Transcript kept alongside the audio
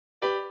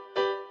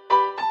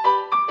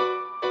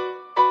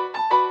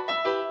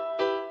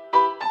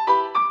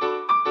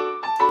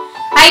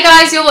Hey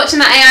guys, you're watching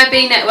the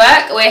AIB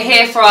network. We're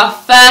here for our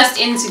first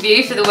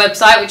interview for the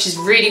website, which is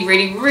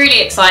really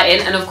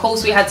exciting. And of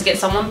course we had to get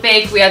someone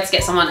big, we had to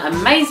get someone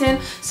amazing.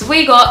 So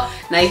we got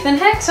Nathan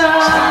Hector.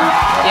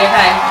 You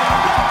okay?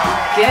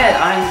 Good,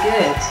 I'm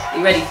good. Are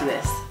you ready for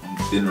this?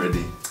 I've been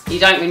ready. You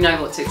don't really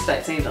know what to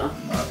expect either. No,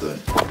 I don't.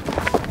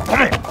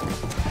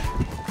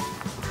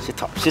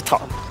 Sit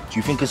up. Do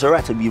you think it's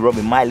alright to be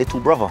robbing my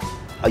little brother?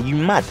 Are you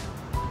mad?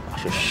 I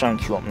should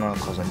shank you up now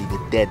because I leave you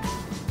dead.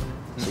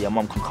 So your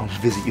mum can come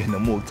visit you in the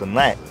morgue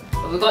tonight.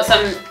 We've got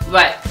some,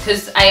 right,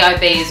 because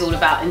AIB is all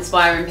about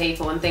inspiring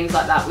people and things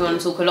like that. We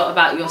want to talk a lot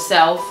about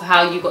yourself,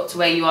 how you got to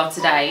where you are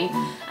today,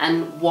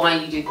 and why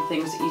you do the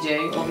things that you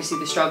do, obviously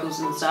the struggles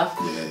and stuff.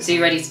 Yeah. So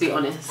you're ready to be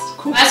honest.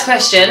 Cool. First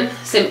question,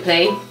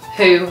 simply,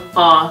 who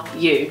are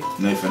you?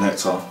 Nathan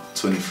Hector,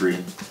 23,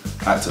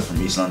 actor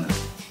from East London.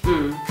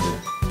 Yeah.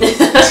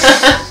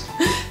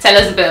 Tell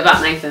us a bit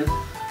about Nathan.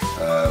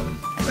 I'm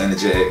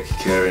energetic,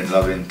 caring,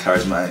 loving,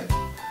 charismatic.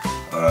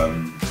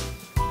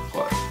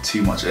 Got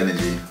too much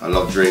energy. I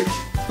love Drake.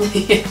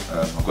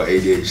 I've got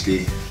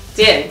ADHD.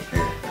 Do you? Yeah,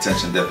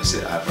 attention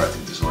deficit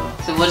hyperactive disorder.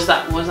 So what does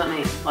that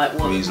mean? Like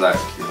what? It means like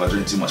if I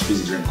drink too much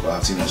fizzy drink or I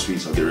have too much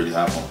sweets, I'll get really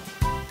hyper.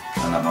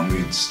 And like my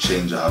moods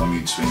change, I have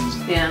mood swings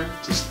and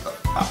just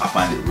I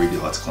find it really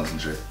hard to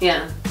concentrate.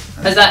 Yeah.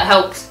 Has that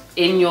helped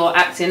in your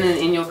acting and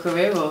in your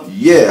career or?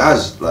 Yeah, it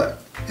has. Like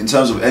in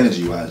terms of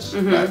energy wise,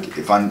 like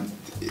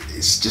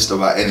it's just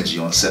about energy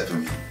on set for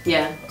me.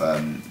 Yeah.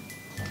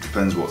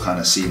 Depends what kind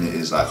of scene it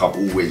is. Like I've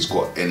always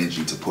got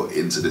energy to put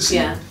into the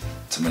scene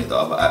to make the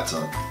other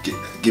actor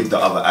give the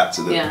other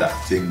actor that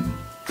thing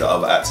the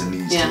other actor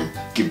needs to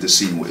give the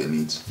scene what it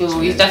needs. Well,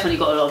 so, you've definitely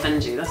got a lot of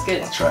energy. That's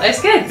good. That's right.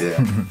 That's good.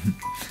 Yeah.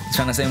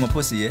 Trying to say I'm a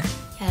pussy, yeah?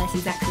 Yeah, that's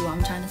exactly what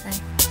I'm trying to say.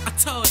 I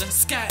told her,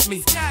 scat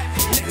me. Yeah,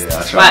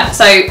 I try. Right.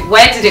 So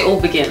where did it all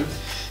begin?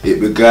 It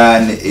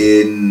began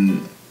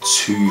in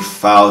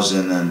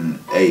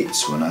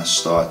 2008 when I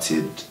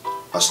started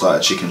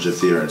Chicken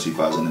Theatre in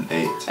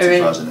 2008 to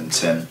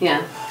 2010.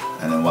 Yeah.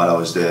 And then while I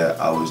was there,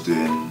 I was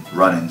doing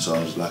running, so I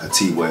was like a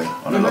T-boy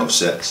on a lot of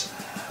sets,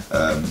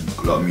 a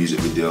lot of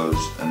music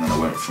videos, and then I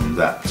went from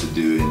that to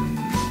doing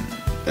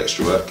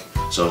extra work.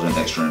 So I was doing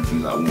extra in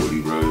things like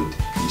Waterloo Road,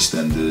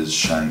 EastEnders,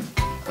 Shank,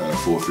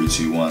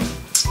 4321,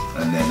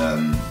 and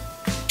then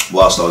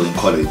whilst I was in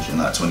college in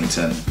like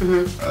 2010,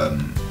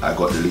 I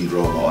got the lead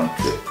role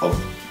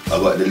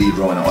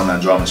in an online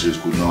drama series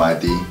called No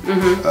ID,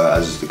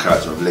 as the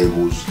character of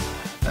Labels,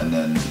 and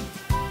then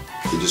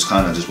it just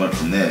kind of went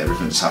from there.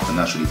 Everything just happened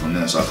naturally from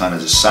there. So I kind of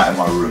just sat in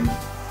my room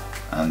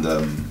and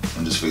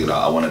just figured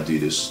out I want to do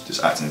this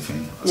acting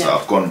thing. So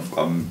I've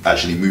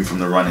actually moved from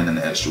the running and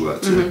the extra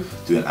work to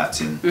doing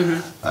acting,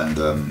 and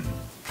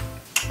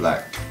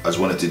like I just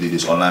wanted to do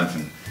this online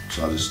thing.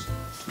 So I just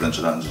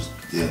ventured out and just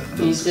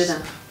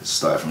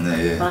started from there.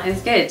 Yeah. That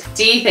is good.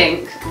 Do you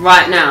think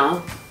right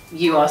now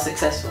you are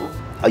successful?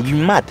 Are you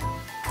mad?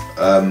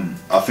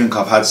 I think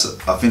I'm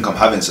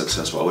having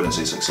success, but I wouldn't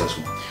say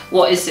successful.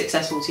 What is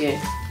successful to you?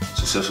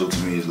 Successful to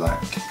me is like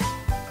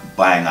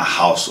buying a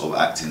house of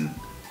acting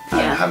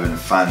and having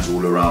fans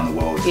all around the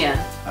world,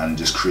 and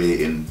just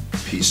creating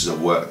pieces of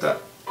work that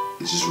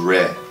is just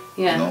rare,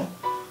 you know.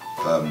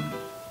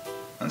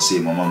 And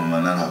seeing my mum and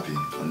my nan happy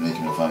and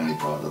making my family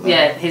proud of that.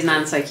 Yeah, his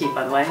nan's so cute,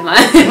 by the way.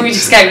 Like, we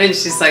just came in,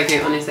 she's so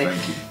cute, honestly.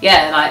 Thank you.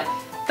 Yeah, like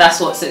that's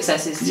what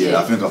success is to you. Yeah,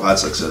 I think I've had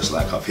success.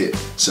 Like I've hit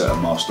certain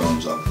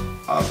milestones I've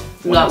Like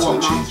wanted what to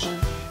achieve milestone?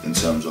 in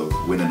terms of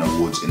winning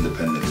awards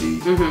independently,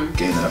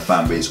 gaining a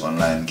fan base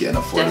online, getting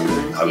a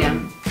following,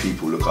 having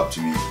people look up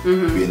to me,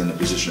 being in a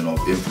position of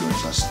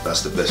influence.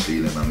 That's the best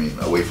feeling. I mean,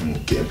 away from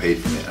getting paid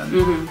from it and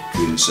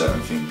doing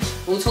certain things.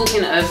 Well,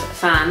 talking of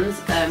fans,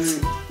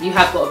 you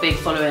have got a big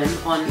following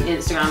on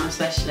Instagram,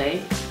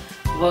 especially.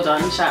 Well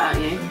done, shout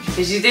out you,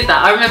 because you did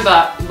that. I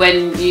remember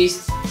when you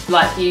used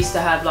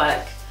to have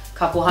like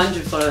couple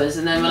hundred followers,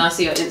 and then when I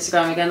see your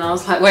Instagram again, I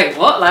was like, wait,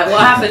 what? Like,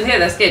 what happened here?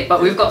 That's good. But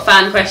we've got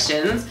fan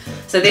questions.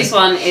 So this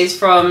one is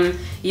from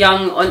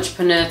Young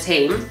Entrepreneur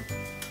Team,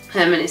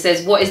 and it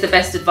says, what is the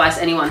best advice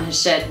anyone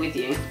has shared with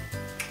you?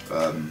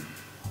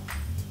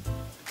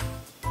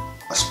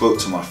 I spoke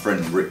to my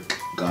friend Rick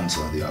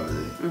Gunter the other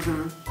day.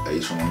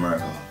 He's from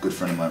America, a good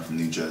friend of mine from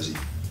New Jersey,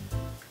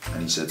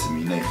 and he said to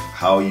me, Nate,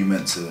 how are you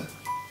meant to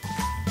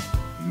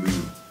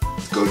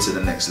go to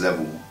the next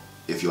level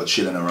if you're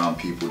chilling around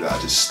people that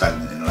are just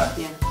stagnant in life?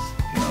 Yeah.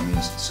 You know what I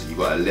mean? So you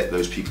gotta let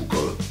those people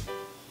go,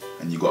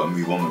 and you gotta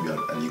move on with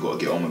you gotta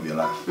get on with your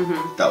life.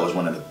 That was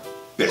one of the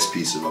best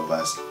pieces of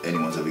advice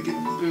anyone's ever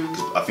given me.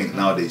 Because I think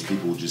nowadays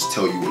people just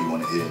tell you what you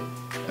want to hear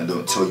and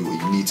don't tell you what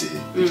you need to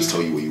hear. They just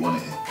tell you what you want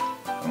to hear.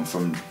 And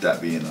from that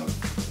being, I've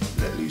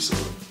let loose of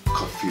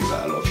feel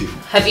like a lot of people.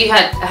 Have you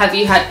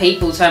had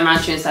people turn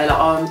around to you and say like,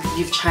 oh,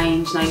 you've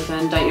changed,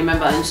 Nathan, don't you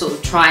remember, and sort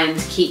of trying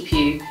to keep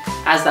you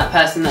as that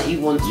person that you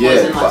once was?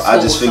 Yeah, in, like, but I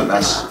just think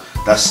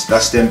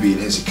that's them being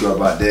insecure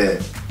about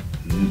them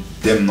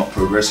not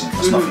progressing.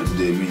 That's nothing to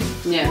do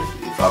with me. Yeah.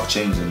 If I've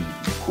changed, then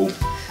cool.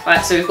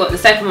 Right, so we've got the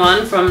second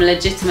one from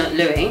Legitimate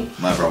Louis.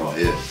 My brother,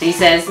 yeah. He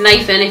says,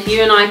 Nathan, if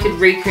you and I could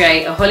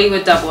recreate a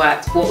Hollywood double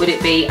act, what would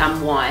it be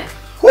and why?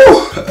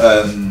 Whew.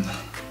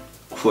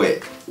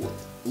 Wait.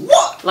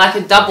 What? Like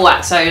a double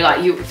act, so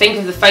like you think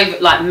of the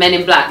favourite, like Men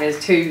in Black, there's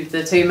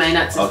the two main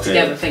actors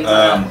together, things like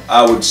that.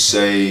 I would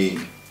say...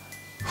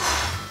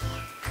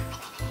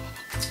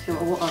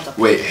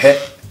 Wait,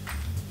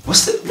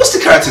 what's the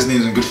characters'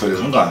 names in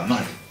Goodfellas? I'm going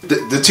mad.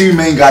 The two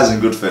main guys in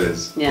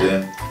Goodfellas.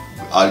 Yeah.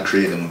 I'd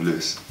create them with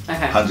Lewis.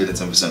 Okay.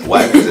 110%.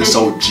 Why? Because they're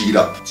so G'd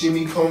up.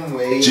 Jimmy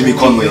Conway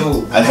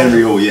and Henry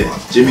Hill, yeah.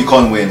 Jimmy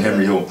Conway and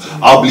Henry Hill.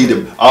 I'll be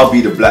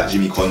the black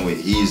Jimmy Conway.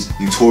 He's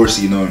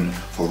notoriously known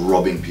for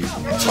robbing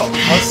people. What I told you?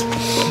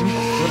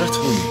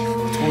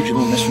 I told you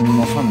don't mess with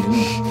my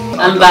family,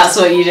 And that's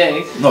what you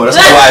do? No, that's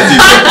not what I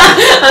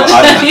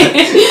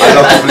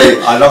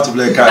do. I love to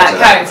play a character.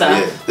 That character?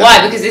 Yeah,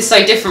 why? Because it's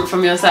so different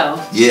from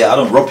yourself? Yeah, I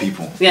don't rob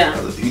people. Yeah.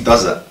 Who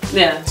does that?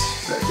 Yeah.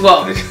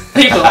 Well,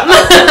 people.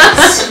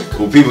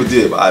 Well, people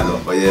do it, but I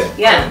don't. But yeah.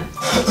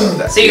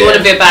 Yeah. So you want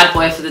to be a bad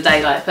boy for the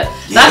daylight, but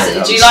do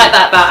you like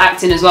that about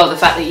acting as well? The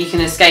fact that you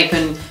can escape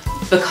and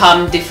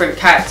become different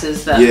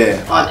characters that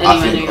aren't I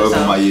think near yourself?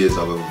 over my years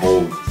I've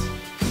evolved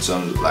in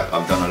terms of like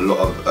I've done a lot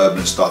of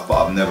urban stuff,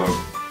 but I've never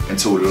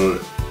until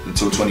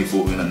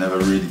 2014 I never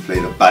really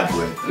played a bad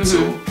boy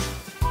until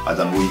I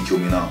done Will You Kill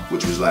Me Now,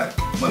 which was like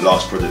my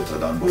last project I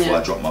done before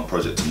I dropped my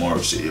project tomorrow,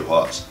 City of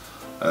Hearts.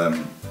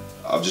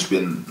 I've just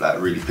been like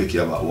really picky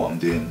about what I'm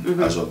doing.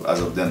 As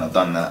of then, I've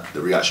done that.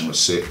 The reaction was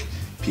sick.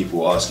 People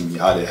were asking me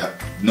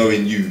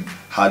knowing you,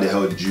 how the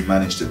hell did you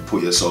manage to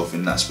put yourself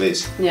in that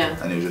space?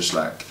 Yeah. And it was just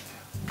like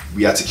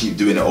we had to keep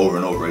doing it over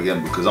and over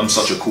again because I'm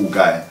such a cool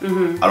guy.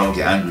 I don't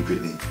get angry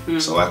quickly,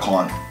 so I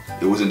can't.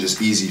 It wasn't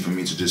just easy for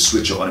me to just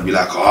switch it on and be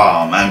like, oh,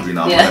 I'm angry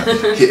now. I'm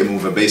gonna hit him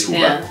with a baseball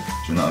bat.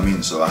 Do you know what I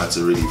mean? So I had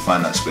to really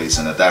find that space,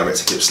 and the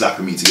director kept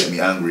slapping me to get me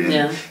angry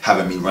and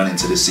having me run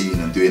into the scene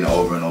and doing it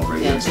over and over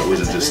again. So it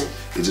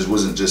just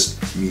wasn't just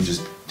me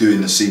just doing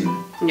the scene.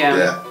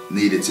 There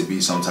needed to be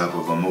some type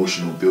of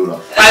emotional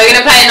build-up. Right, we're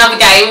gonna play another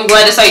game,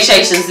 word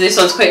association. So this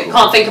one's quick. You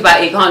can't think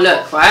about it, you can't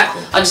look, right?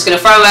 Cool. I'm just gonna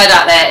throw a word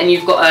out there, and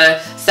you've got to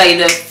say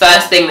the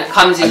first thing that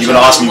comes into your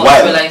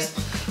mind.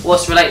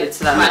 What's related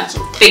to that? Right.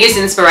 So biggest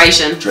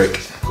inspiration? Drake.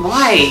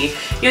 Why?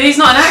 He's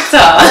not an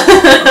actor.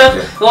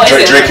 What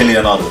is it? Drake and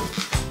Leonardo.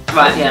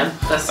 Right, yeah.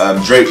 That's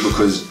Drake,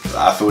 because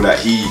I feel that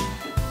he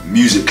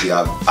musically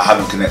I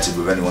haven't connected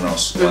with anyone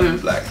else.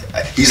 Like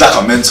he's like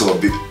a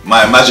mentor.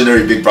 My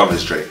imaginary big brother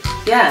is Drake.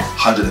 Yeah.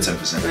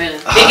 110%. Really?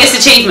 Biggest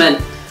achievement?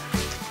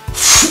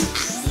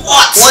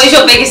 What is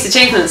your biggest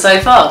achievement so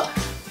far?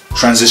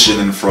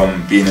 Transitioning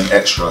from being an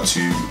extra to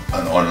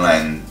an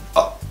online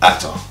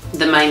actor.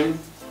 The main.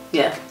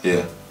 Yeah.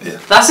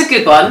 That's a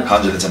good one.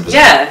 110%.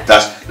 Yeah.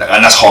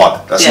 That's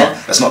hard.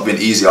 That's not been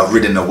easy. I've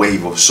ridden the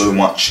wave of so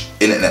much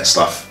internet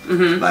stuff.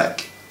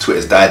 Like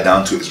Twitter's died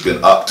down, Twitter's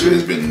been up,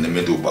 Twitter's been in the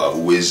middle, but I've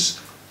always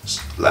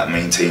like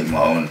maintained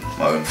my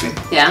own thing.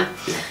 Yeah.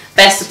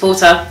 Best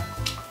supporter?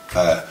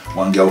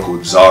 One girl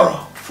called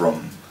Zara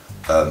from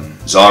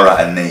Zara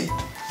and Nay.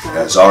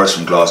 Zara's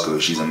from Glasgow.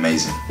 She's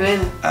amazing.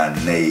 Really?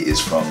 And Nay is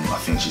from, I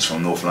think she's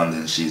from North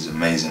London. She's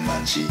amazing,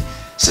 man. She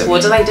said.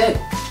 What do they do?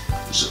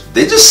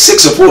 They're just sick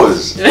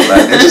supporters. Like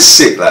they're just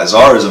sick. Like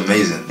Zara's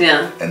amazing.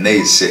 Yeah. And Nay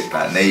is sick.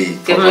 Like Nay.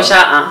 Give them a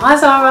shout out. Hi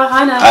Zara.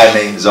 Hi Nay. Hi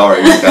Nay. Zara.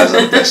 You guys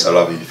are the best. I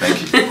love you.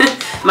 Thank you.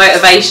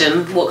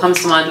 Motivation. What comes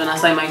to mind when I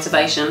say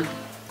motivation?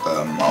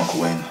 My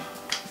Uncle Wayne.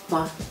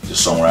 Why?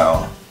 He's a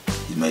songwriter.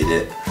 He made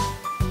it.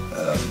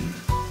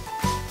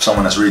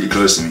 Someone that's really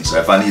close to me. So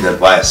if I need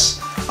advice,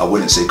 I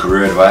wouldn't say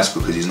career advice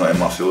because he's not in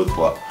my field.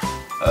 But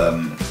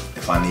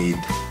if I need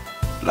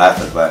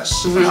life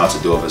advice on how to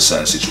deal with a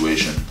certain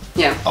situation,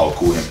 I'll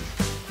call him.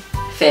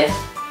 Fear.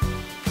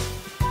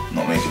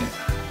 Not making it.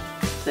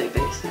 So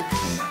big,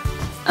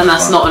 and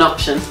that's not an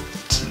option.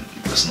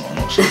 That's not an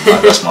option.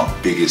 Like, that's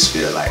my biggest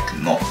fear, like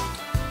not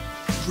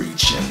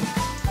reaching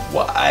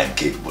what I'm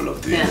capable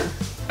of doing.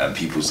 And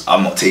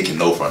I'm not taking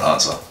no for an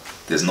answer.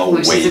 There's no way.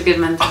 Is a good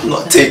mentality. I'm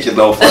not taking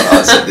no for an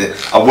answer.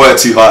 I work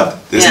too hard.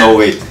 There's no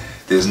way.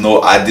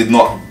 I did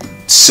not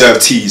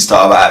serve teas to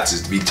other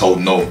actors to be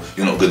told no,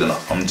 you're not good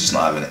enough. I'm just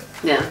not having it.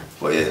 Yeah.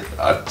 But yeah,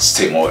 I just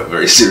take my work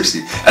very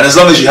seriously. And as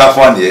long as you have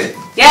fun,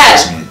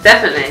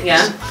 definitely,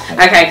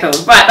 Okay, cool.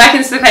 Right, back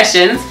into the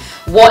questions.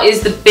 What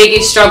is the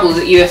biggest struggle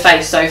that you have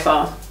faced so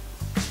far?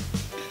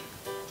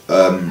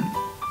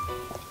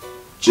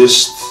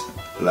 Just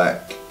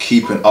like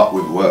keeping up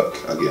with work,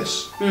 I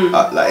guess.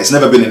 Like it's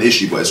never been an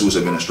issue, but it's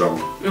also been a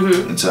struggle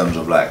in terms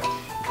of like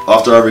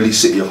after I release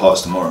City of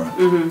Hearts tomorrow,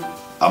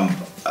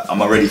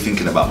 I'm already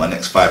thinking about my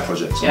next 5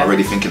 projects. I'm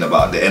already thinking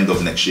about the end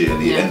of next year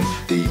and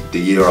the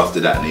year after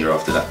that and the year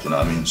after that. You know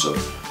what I mean? So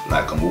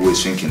like I'm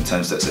always thinking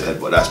 10 steps ahead,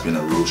 but that's been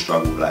a real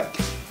struggle. Like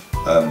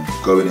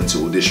going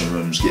into audition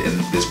rooms,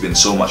 there's been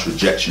so much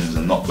rejections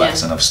and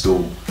knockbacks, and I've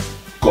still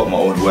got my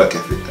own work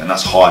ethic, and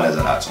that's hard as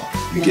an actor.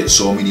 You get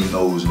so many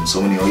no's and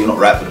so many, you're not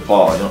right for the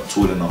part, you're not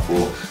tall enough,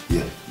 or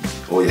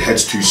your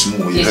head's too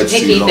small, your head's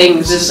too long.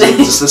 It's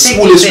the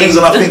smallest things,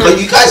 and I think, like,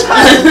 you guys,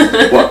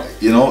 man. But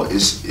you know,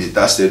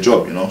 that's their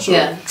job, you know. So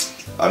Yeah.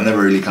 I've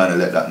never really kind of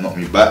let that knock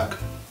me back.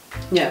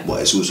 Yeah.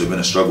 But it's also been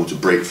a struggle to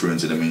break through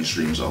into the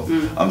mainstream. So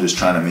I'm just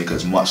trying to make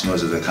as much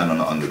noise as I can on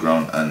the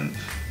underground, and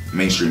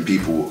mainstream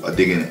people are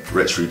digging it.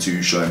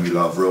 Retro2 showing me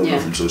love, Real Yeah.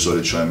 from So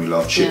Solid showing me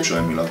love, Chip Yeah.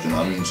 showing me love. Do you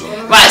know what I mean? So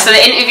Right, so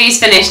the interview's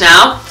finished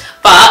now,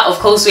 but of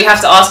course we have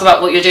to ask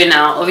about what you're doing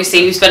now.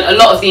 Obviously we've spent a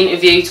lot of the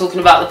interview talking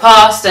about the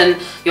past and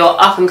your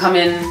up and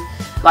coming,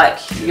 like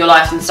your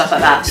life and stuff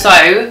like that.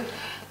 So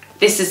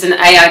this is an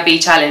AIB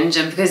challenge,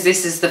 and because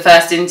this is the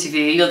first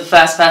interview, you're the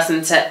first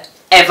person to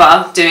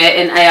ever do it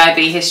in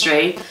AIB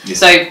history. Yeah.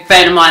 So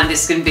bear in mind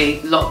this is going to be,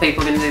 a lot of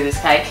people are going to do this,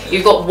 okay?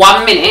 You've got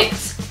 1 minute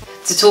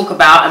to talk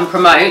about and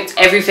promote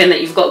everything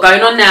that you've got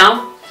going on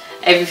now,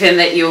 everything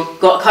that you've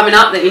got coming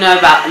up that you know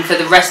about, and for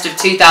the rest of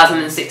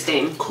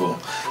 2016. cool.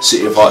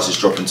 City of Hearts is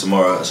dropping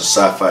tomorrow. It's a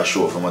sci-fi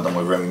short film I've done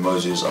with Remy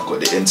Moses. I've got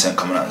The Intent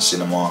coming out in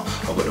cinema.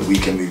 I've got the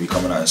Weekend movie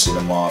coming out in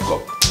cinema. I've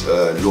got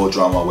law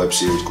drama web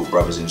series called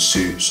Brothers in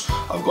Suits.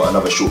 I've got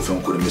another short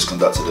film called The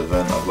Misconducted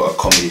Event. I've got a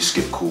comedy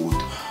skit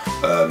called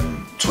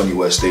 20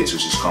 Worst States,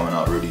 which is coming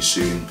out really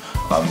soon.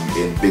 I'm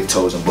in Big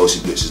Toes and Bossy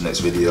Blitz's next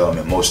video. I'm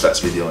in Mostat's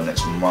video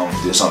next month.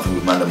 Doing something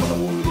with Mandem on the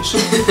Wall really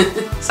soon.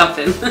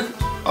 Something.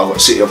 I've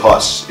got City of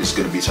Hearts is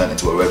going to be turned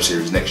into a web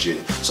series next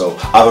year. So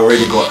I've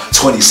already got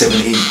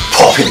 2017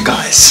 popping,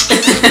 guys.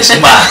 It's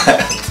mad.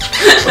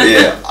 But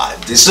yeah,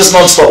 it's just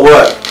non-stop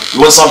work.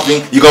 You want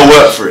something, you go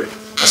work for it.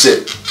 That's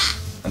it.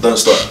 And don't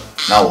stop.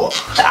 Now what?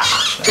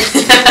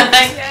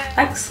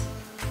 Thanks.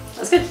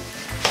 That's good.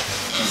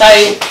 So,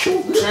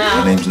 now.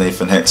 My name's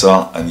Nathan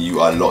Hector, and you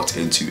are locked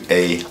into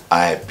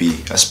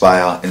AIB.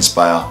 Aspire,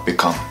 inspire,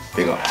 become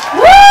bigger.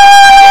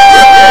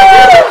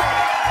 Woo!